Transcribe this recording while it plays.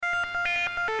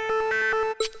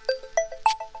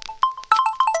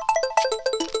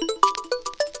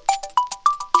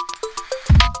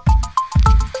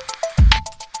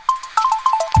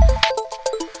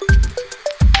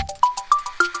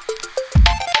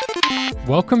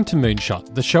welcome to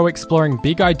Moonshot, the show exploring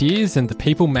big ideas and the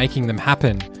people making them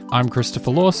happen. I'm Christopher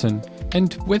Lawson,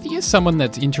 and whether you're someone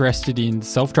that's interested in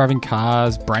self-driving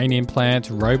cars, brain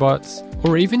implants, robots,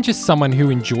 or even just someone who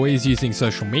enjoys using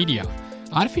social media,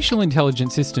 artificial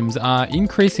intelligence systems are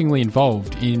increasingly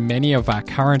involved in many of our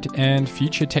current and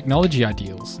future technology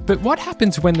ideals. But what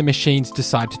happens when the machines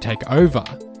decide to take over?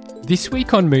 This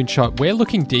week on Moonshot, we're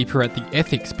looking deeper at the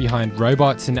ethics behind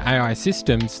robots and AI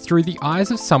systems through the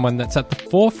eyes of someone that's at the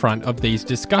forefront of these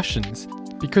discussions.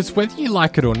 Because whether you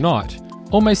like it or not,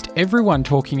 almost everyone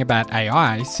talking about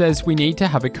AI says we need to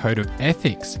have a code of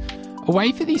ethics, a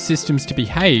way for these systems to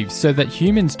behave so that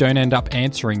humans don't end up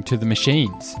answering to the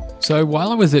machines. So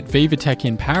while I was at VivaTech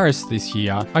in Paris this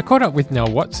year, I caught up with Nell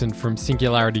from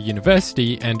Singularity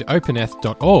University and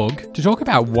openeth.org to talk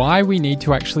about why we need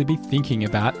to actually be thinking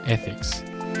about ethics.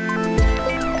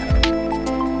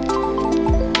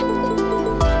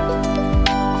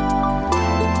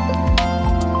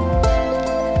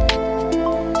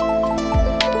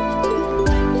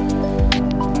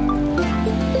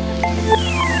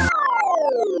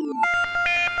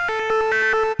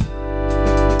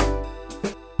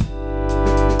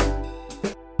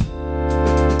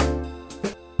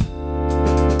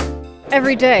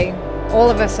 Every day, all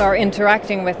of us are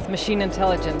interacting with machine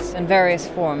intelligence in various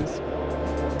forms.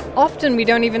 Often we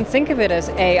don't even think of it as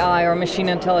AI or machine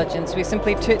intelligence. We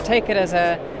simply take it as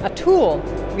a tool.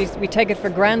 We take it for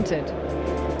granted.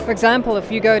 For example,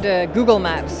 if you go to Google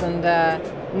Maps and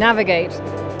navigate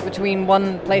between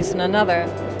one place and another,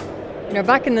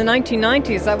 back in the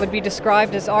 1990s that would be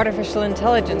described as artificial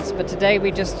intelligence, but today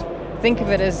we just think of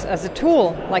it as a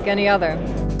tool like any other.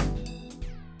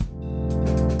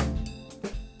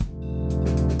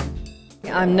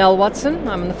 I'm Nell Watson.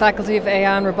 I'm in the Faculty of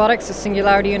AI and Robotics at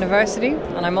Singularity University,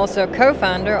 and I'm also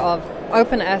co-founder of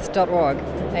openeth.org,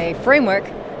 a framework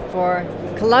for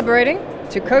collaborating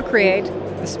to co-create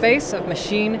the space of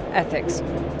machine ethics.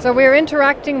 So we're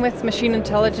interacting with machine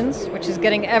intelligence, which is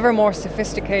getting ever more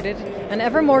sophisticated and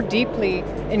ever more deeply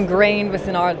ingrained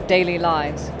within our daily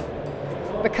lives.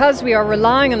 Because we are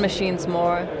relying on machines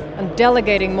more and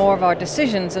delegating more of our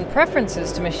decisions and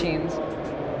preferences to machines,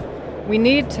 we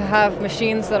need to have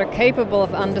machines that are capable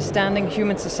of understanding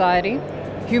human society,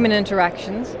 human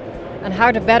interactions, and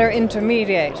how to better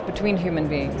intermediate between human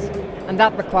beings. And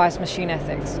that requires machine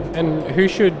ethics. And who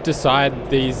should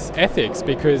decide these ethics?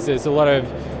 Because there's a lot of,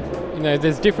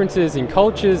 there's differences in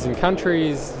cultures and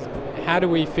countries. How do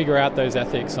we figure out those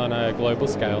ethics on a global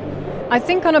scale? I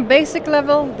think on a basic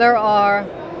level, there are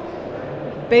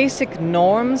basic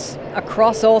norms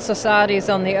across all societies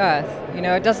on the earth.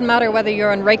 It doesn't matter whether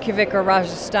you're in Reykjavik or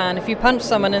Rajasthan. If you punch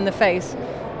someone in the face,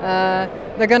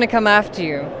 they're going to come after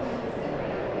you.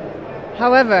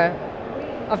 However,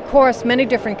 of course, many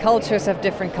different cultures have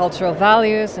different cultural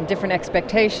values and different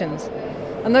expectations.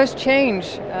 And those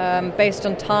change based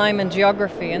on time and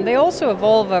geography, and they also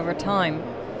evolve over time.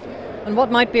 And what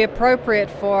might be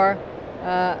appropriate for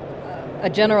a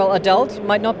general adult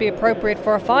might not be appropriate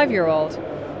for a 5-year-old.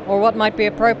 Or what might be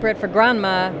appropriate for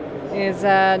grandma is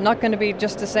not going to be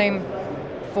just the same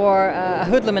for a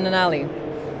hoodlum in an alley.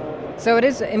 So it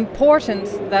is important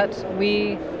that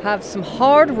we have some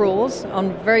hard rules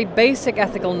on very basic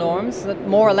ethical norms that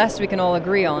more or less we can all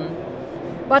agree on,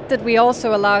 but that we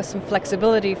also allow some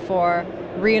flexibility for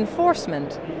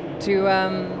reinforcement to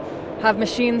have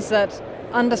machines that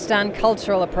understand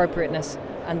cultural appropriateness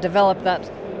and develop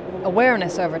that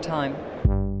awareness over time.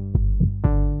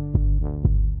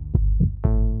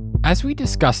 As we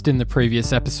discussed in the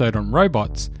previous episode on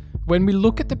robots, when we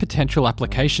look at the potential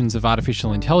applications of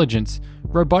artificial intelligence,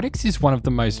 robotics is one of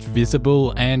the most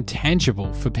visible and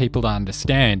tangible for people to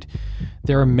understand.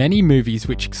 There are many movies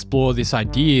which explore this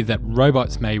idea that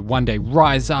robots may one day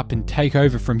rise up and take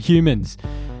over from humans.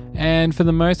 And for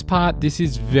the most part, this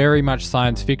is very much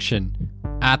science fiction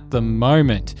at the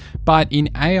moment. But in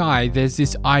AI, there's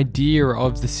this idea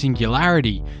of the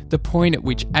singularity, the point at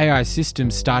which AI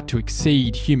systems start to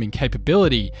exceed human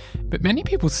capability. But many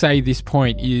people say this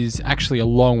point is actually a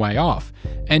long way off.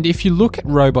 And if you look at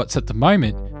robots at the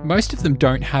moment, most of them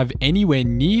don't have anywhere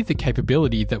near the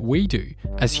capability that we do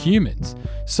as humans.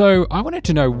 So I wanted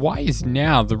to know, why is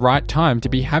now the right time to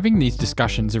be having these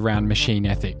discussions around machine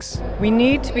ethics? We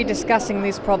need to be discussing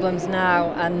these problems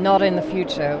now and not in the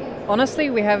future.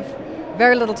 Honestly, we have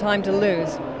very little time to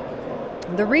lose.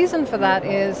 The reason for that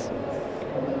is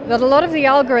that a lot of the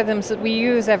algorithms that we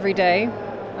use every day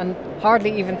and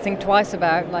hardly even think twice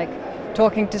about, like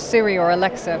talking to Siri or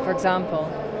Alexa, for example,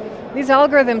 these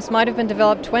algorithms might have been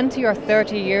developed 20 or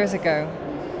 30 years ago.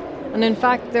 And in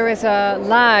fact, there is a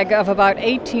lag of about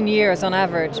 18 years on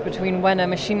average between when a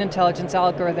machine intelligence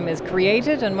algorithm is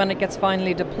created and when it gets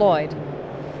finally deployed.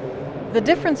 The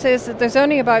difference is that there's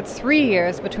only about 3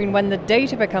 years between when the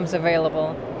data becomes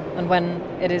available and when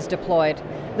it is deployed.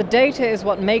 The data is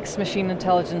what makes machine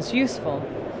intelligence useful.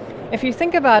 If you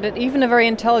think about it, even a very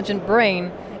intelligent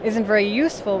brain isn't very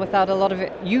useful without a lot of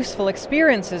useful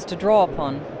experiences to draw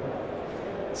upon.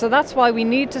 So that's why we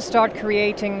need to start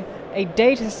creating a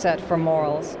data set for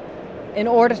morals in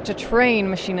order to train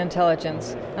machine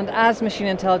intelligence. And as machine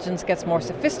intelligence gets more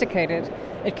sophisticated,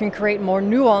 it can create more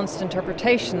nuanced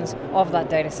interpretations of that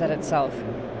data set itself.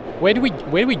 Where do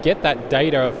we get that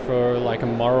data for like a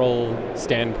moral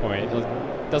standpoint?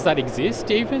 Does that exist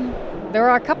even? There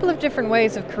are a couple of different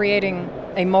ways of creating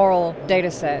a moral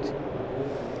data set.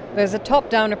 There's a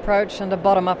top-down approach and a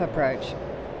bottom-up approach.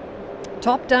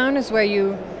 Top-down is where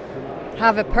you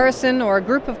have a person or a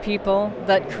group of people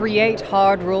that create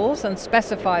hard rules and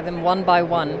specify them one by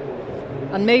one.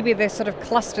 And maybe they sort of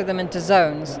cluster them into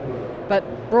zones.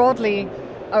 But broadly,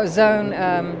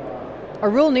 a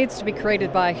rule needs to be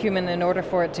created by a human in order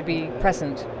for it to be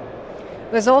present.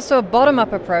 There's also a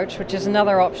bottom-up approach, which is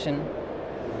another option.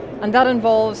 And that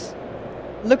involves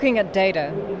looking at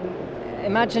data.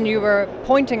 Imagine you were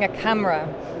pointing a camera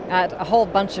at a whole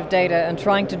bunch of data and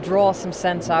trying to draw some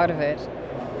sense out of it.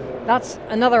 That's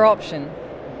another option.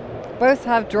 Both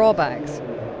have drawbacks.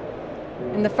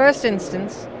 In the first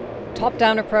instance,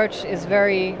 top-down approach is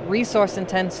very resource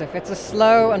intensive. It's a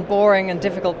slow and boring and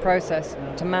difficult process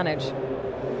to manage.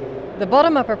 The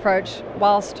bottom-up approach,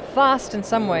 whilst fast in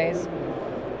some ways,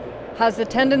 has the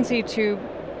tendency to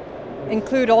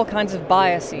include all kinds of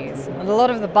biases. And a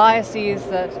lot of the biases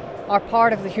that are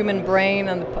part of the human brain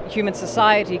and the human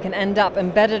society can end up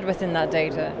embedded within that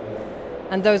data.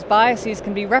 And those biases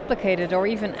can be replicated or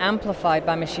even amplified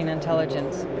by machine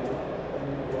intelligence.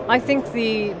 I think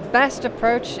the best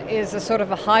approach is a sort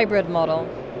of a hybrid model,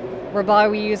 whereby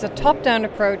we use a top-down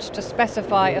approach to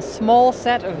specify a small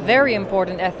set of very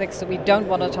important ethics that we don't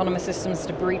want autonomous systems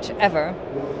to breach ever,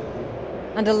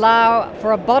 and allow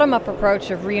for a bottom-up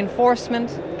approach of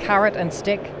reinforcement, carrot and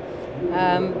stick,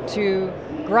 to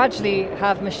gradually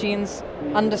have machines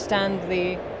understand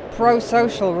the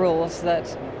pro-social rules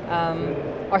that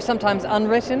are sometimes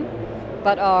unwritten,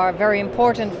 but are very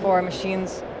important for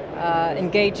machines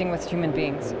engaging with human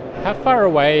beings. How far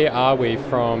away are we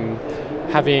from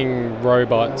having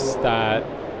robots that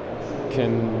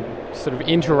can sort of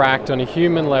interact on a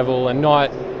human level and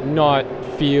not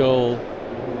feel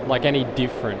like any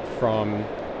different from,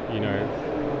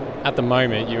 at the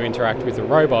moment you interact with a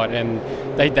robot and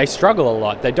they struggle a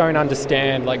lot. They don't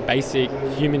understand like basic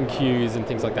human cues and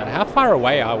things like that. How far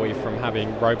away are we from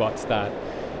having robots that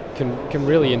can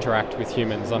really interact with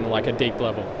humans on like a deep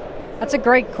level? That's a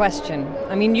great question.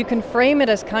 I mean, you can frame it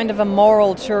as kind of a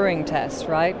moral Turing test,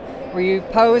 right? Where you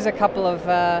pose a couple of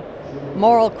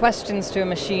moral questions to a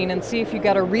machine and see if you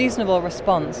get a reasonable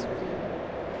response.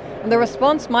 And the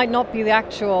response might not be the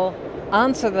actual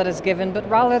answer that is given, but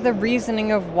rather the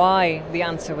reasoning of why the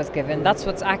answer was given. That's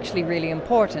what's actually really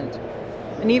important.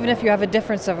 And even if you have a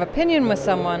difference of opinion with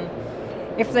someone,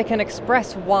 if they can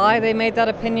express why they made that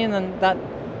opinion and that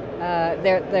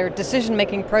their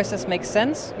decision-making process makes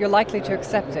sense, you're likely to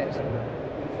accept it.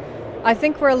 I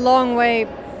think we're a long way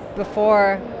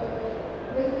before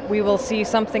we will see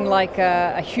something like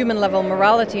a human-level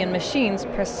morality in machines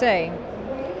per se.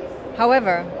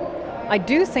 However, I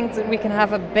do think that we can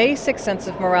have a basic sense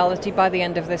of morality by the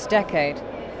end of this decade.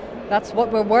 That's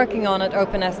what we're working on at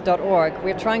openeth.org.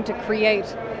 We're trying to create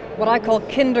what I call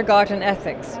kindergarten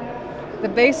ethics. The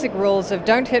basic rules of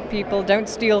don't hit people, don't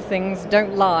steal things,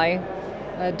 don't lie,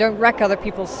 don't wreck other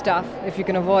people's stuff if you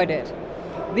can avoid it.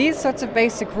 These sorts of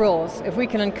basic rules, if we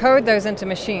can encode those into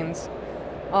machines,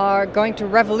 are going to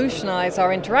revolutionize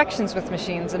our interactions with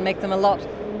machines and make them a lot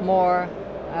more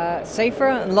safer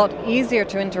and a lot easier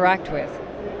to interact with.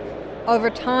 Over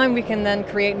time, we can then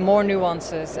create more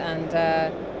nuances and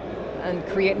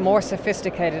create more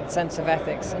sophisticated sense of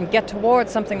ethics and get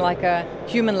towards something like a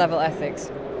human-level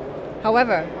ethics.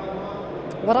 However,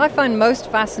 what I find most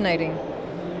fascinating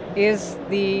is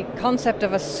the concept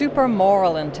of a super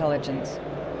moral intelligence.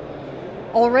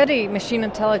 Already, machine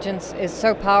intelligence is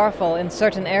so powerful in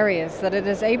certain areas that it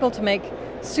is able to make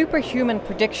superhuman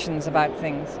predictions about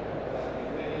things.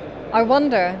 I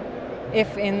wonder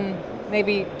if in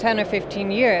maybe 10 or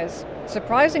 15 years,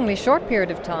 surprisingly short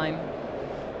period of time,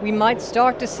 we might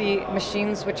start to see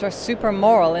machines which are super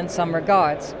moral in some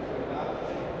regards.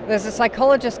 There's a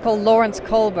psychologist called Lawrence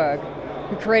Kohlberg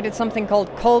who created something called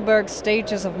Kohlberg's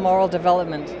stages of moral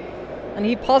development. And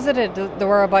he posited that there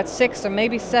were about 6 or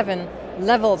maybe 7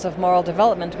 levels of moral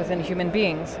development within human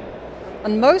beings.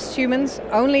 And most humans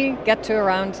only get to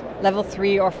around level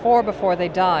 3 or 4 before they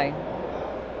die.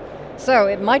 So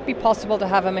it might be possible to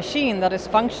have a machine that is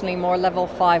functionally more level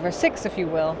 5 or 6, if you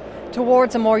will,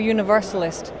 towards a more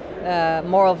universalist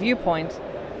moral viewpoint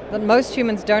that most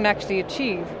humans don't actually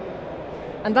achieve.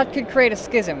 And that could create a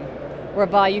schism,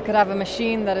 whereby you could have a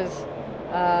machine that is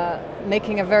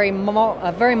making a very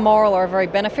moral or a very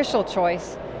beneficial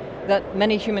choice that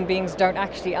many human beings don't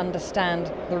actually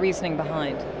understand the reasoning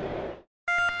behind.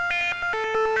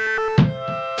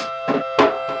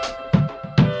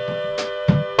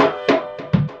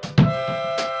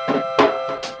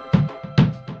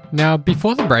 Now,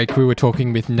 before the break, we were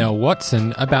talking with Nell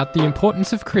Watson about the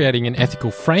importance of creating an ethical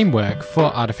framework for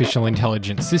artificial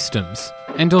intelligence systems.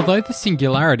 And although the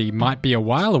singularity might be a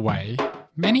while away,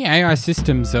 many AI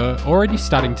systems are already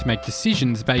starting to make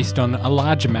decisions based on a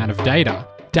large amount of data.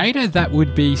 Data that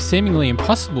would be seemingly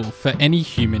impossible for any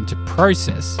human to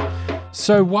process.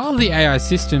 So while the AI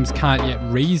systems can't yet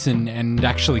reason and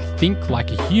actually think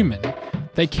like a human,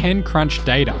 they can crunch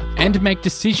data and make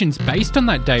decisions based on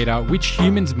that data which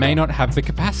humans may not have the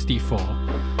capacity for.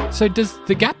 So does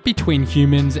the gap between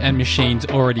humans and machines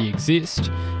already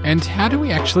exist? And how do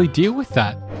we actually deal with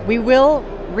that? We will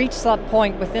reach that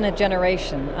point within a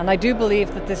generation, and I do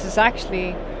believe that this is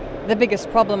actually the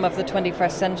biggest problem of the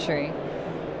 21st century.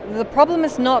 The problem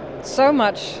is not so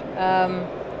much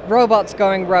robots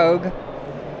going rogue.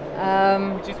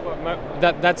 Which is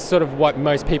that's sort of what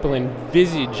most people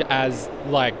envisage as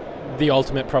like the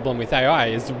ultimate problem with AI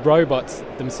is robots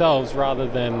themselves rather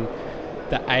than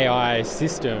the AI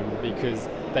system, because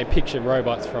they picture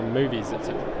robots from movies,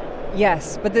 etc.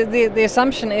 Yes, but the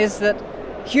assumption is that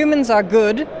humans are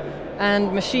good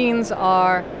and machines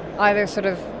are either sort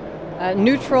of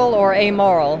neutral or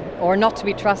amoral or not to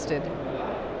be trusted.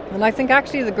 And I think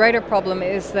actually the greater problem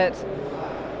is that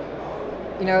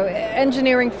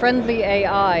engineering-friendly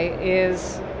AI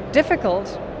is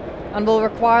difficult and will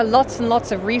require lots and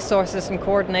lots of resources and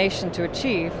coordination to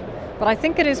achieve, but I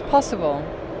think it is possible.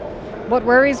 What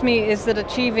worries me is that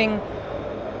achieving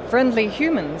friendly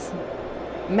humans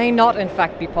may not in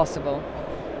fact be possible.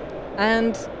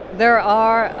 And there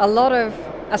are a lot of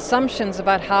assumptions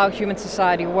about how human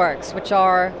society works, which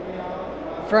are,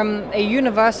 from a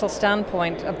universal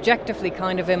standpoint, objectively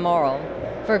kind of immoral.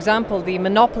 For example, the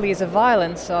monopolies of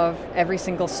violence of every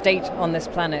single state on this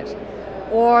planet,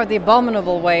 or the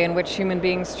abominable way in which human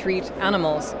beings treat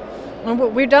animals. And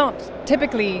we don't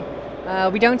typically,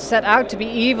 we don't set out to be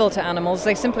evil to animals,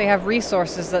 they simply have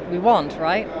resources that we want,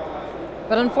 right?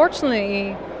 But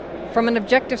unfortunately, from an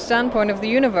objective standpoint of the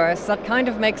universe, that kind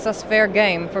of makes us fair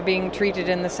game for being treated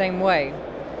in the same way.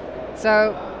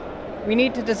 So we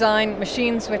need to design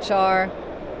machines which are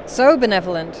so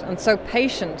benevolent and so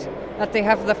patient that they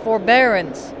have the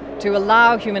forbearance to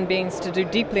allow human beings to do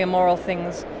deeply immoral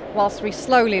things whilst we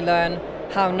slowly learn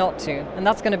how not to. And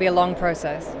that's going to be a long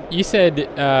process. You said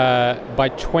by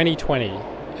 2020,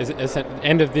 is the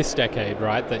end of this decade,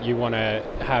 right, that you want to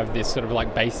have this sort of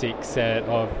like basic set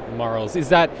of morals. Is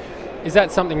that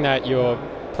something that you're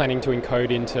planning to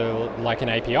encode into like an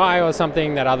API or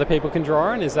something that other people can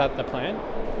draw on? Is that the plan?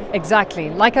 Exactly.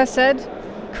 Like I said,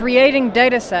 creating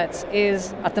data sets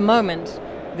is, at the moment,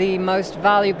 the most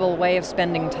valuable way of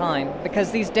spending time,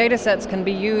 because these data sets can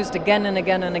be used again and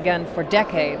again and again for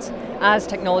decades as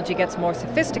technology gets more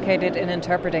sophisticated in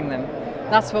interpreting them.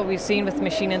 That's what we've seen with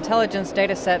machine intelligence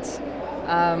data sets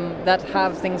that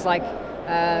have things like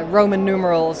Roman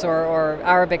numerals or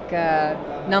Arabic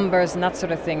numbers and that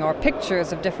sort of thing, or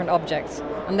pictures of different objects.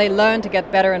 And they learn to get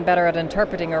better and better at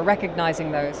interpreting or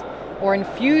recognizing those, or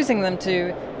infusing them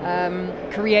to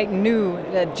create new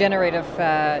generative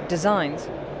designs.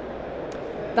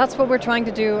 That's what we're trying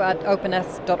to do at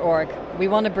openeth.org. We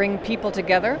want to bring people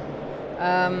together,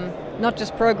 not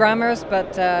just programmers,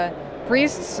 but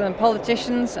priests and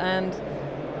politicians and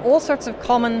all sorts of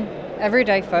common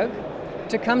everyday folk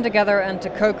to come together and to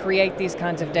co-create these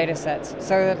kinds of data sets,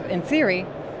 so that in theory,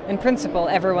 in principle,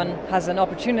 everyone has an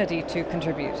opportunity to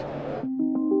contribute.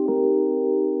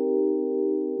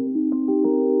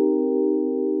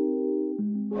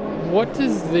 What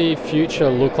does the future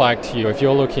look like to you? If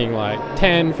you're looking like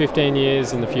 10, 15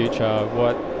 years in the future,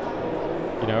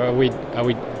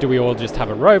 do we all just have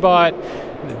a robot?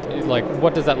 Like,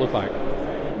 what does that look like?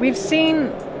 We've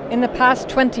seen in the past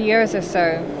 20 years or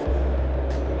so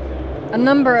a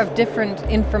number of different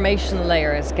information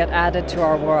layers get added to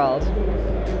our world.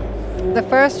 The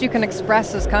first you can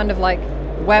express as kind of like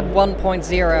Web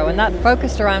 1.0, and that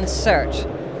focused around search.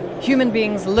 Human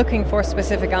beings looking for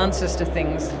specific answers to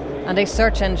things. and a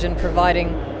search engine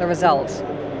providing the results.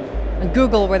 And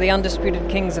Google were the undisputed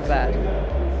kings of that.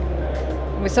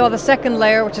 We saw the second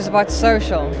layer, which is about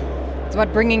social. It's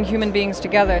about bringing human beings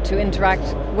together to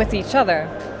interact with each other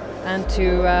and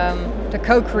to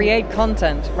co-create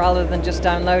content rather than just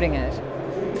downloading it.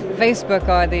 Facebook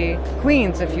are the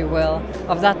queens, if you will,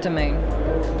 of that domain.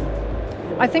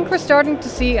 I think we're starting to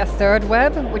see a third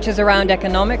web, which is around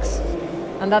economics,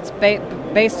 and that's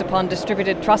based upon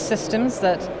distributed trust systems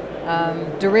that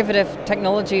derivative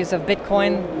technologies of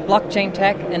Bitcoin, blockchain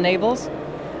tech enables.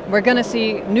 We're going to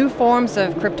see new forms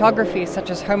of cryptography, such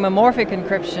as homomorphic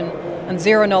encryption and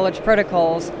zero-knowledge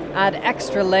protocols, add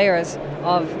extra layers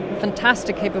of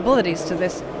fantastic capabilities to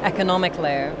this economic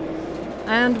layer.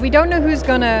 And we don't know who's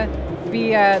going to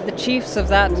be the chiefs of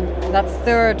that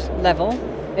third level.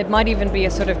 It might even be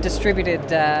a sort of distributed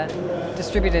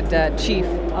chief.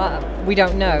 We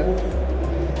don't know.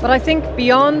 But I think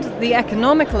beyond the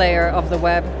economic layer of the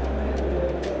web,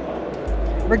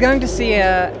 we're going to see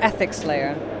an ethics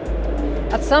layer.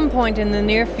 At some point in the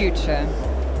near future,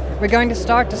 we're going to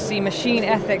start to see machine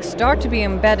ethics start to be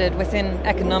embedded within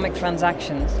economic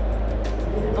transactions.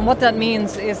 And what that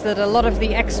means is that a lot of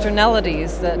the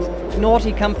externalities that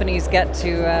naughty companies get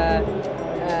to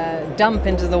dump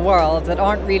into the world that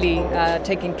aren't really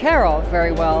taken care of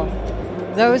very well,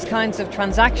 those kinds of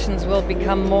transactions will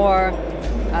become more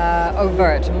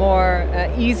overt, more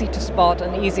easy to spot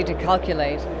and easy to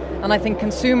calculate. And I think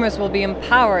consumers will be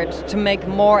empowered to make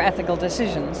more ethical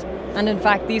decisions. And in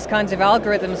fact, these kinds of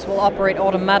algorithms will operate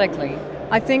automatically.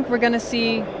 I think we're going to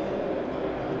see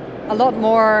a lot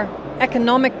more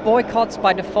economic boycotts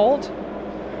by default,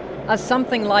 as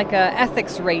something like an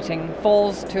ethics rating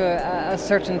falls to a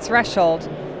certain threshold.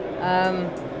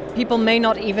 People may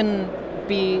not even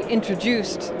be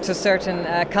introduced to certain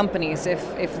companies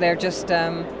if they're just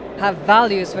have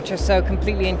values which are so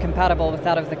completely incompatible with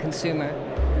that of the consumer.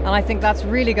 And I think that's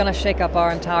really going to shake up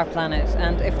our entire planet,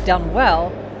 and if done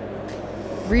well,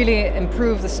 really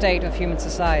improve the state of human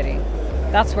society.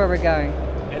 That's where we're going.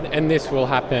 And this will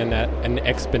happen at an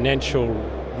exponential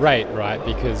rate, right?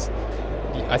 Because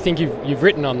I think you've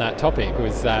written on that topic,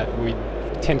 was that we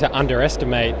tend to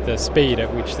underestimate the speed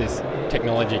at which this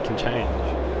technology can change,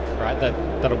 right?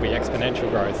 That'll be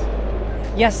exponential growth.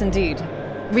 Yes, indeed.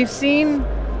 We've seen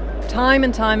time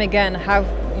and time again how,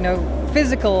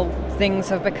 physical things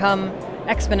have become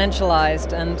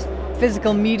exponentialized, and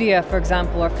physical media, for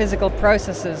example, or physical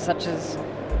processes such as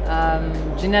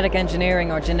genetic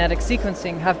engineering or genetic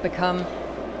sequencing have become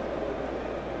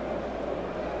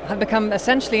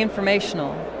essentially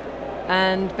informational.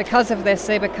 And because of this,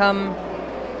 they become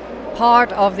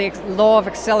part of the law of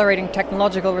accelerating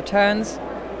technological returns,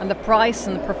 and the price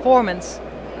and the performance,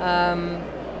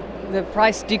 the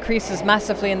price decreases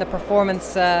massively and the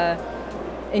performance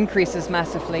increases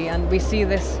massively, and we see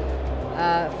this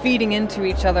feeding into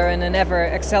each other in an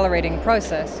ever-accelerating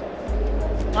process.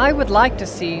 I would like to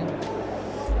see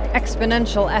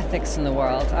exponential ethics in the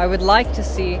world. I would like to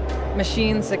see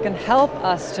machines that can help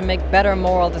us to make better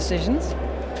moral decisions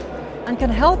and can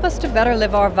help us to better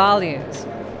live our values.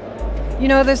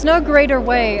 There's no greater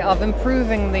way of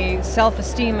improving the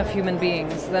self-esteem of human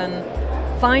beings than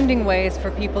finding ways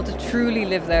for people to truly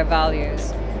live their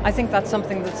values. I think that's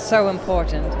something that's so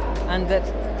important, and that,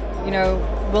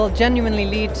 will genuinely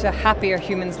lead to happier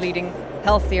humans leading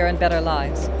healthier and better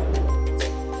lives.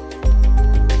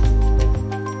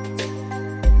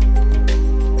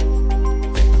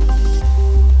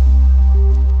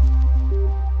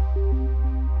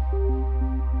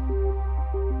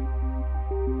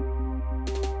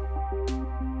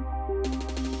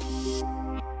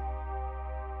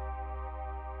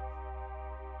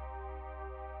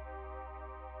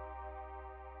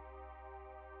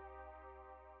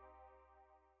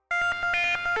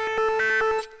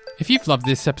 If you've loved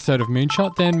this episode of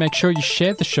Moonshot, then make sure you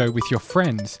share the show with your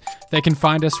friends. They can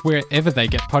find us wherever they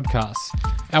get podcasts.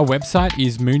 Our website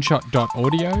is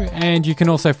moonshot.audio, and you can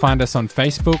also find us on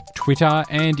Facebook, Twitter,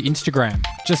 and Instagram.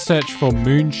 Just search for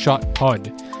Moonshot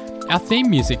Pod. Our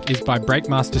theme music is by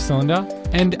Breakmaster Cylinder,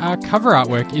 and our cover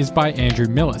artwork is by Andrew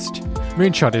Millist.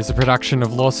 Moonshot is a production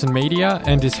of Lawson Media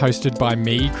and is hosted by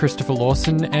me, Christopher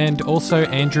Lawson, and also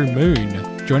Andrew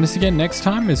Moon. Join us again next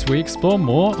time as we explore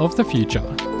more of the future.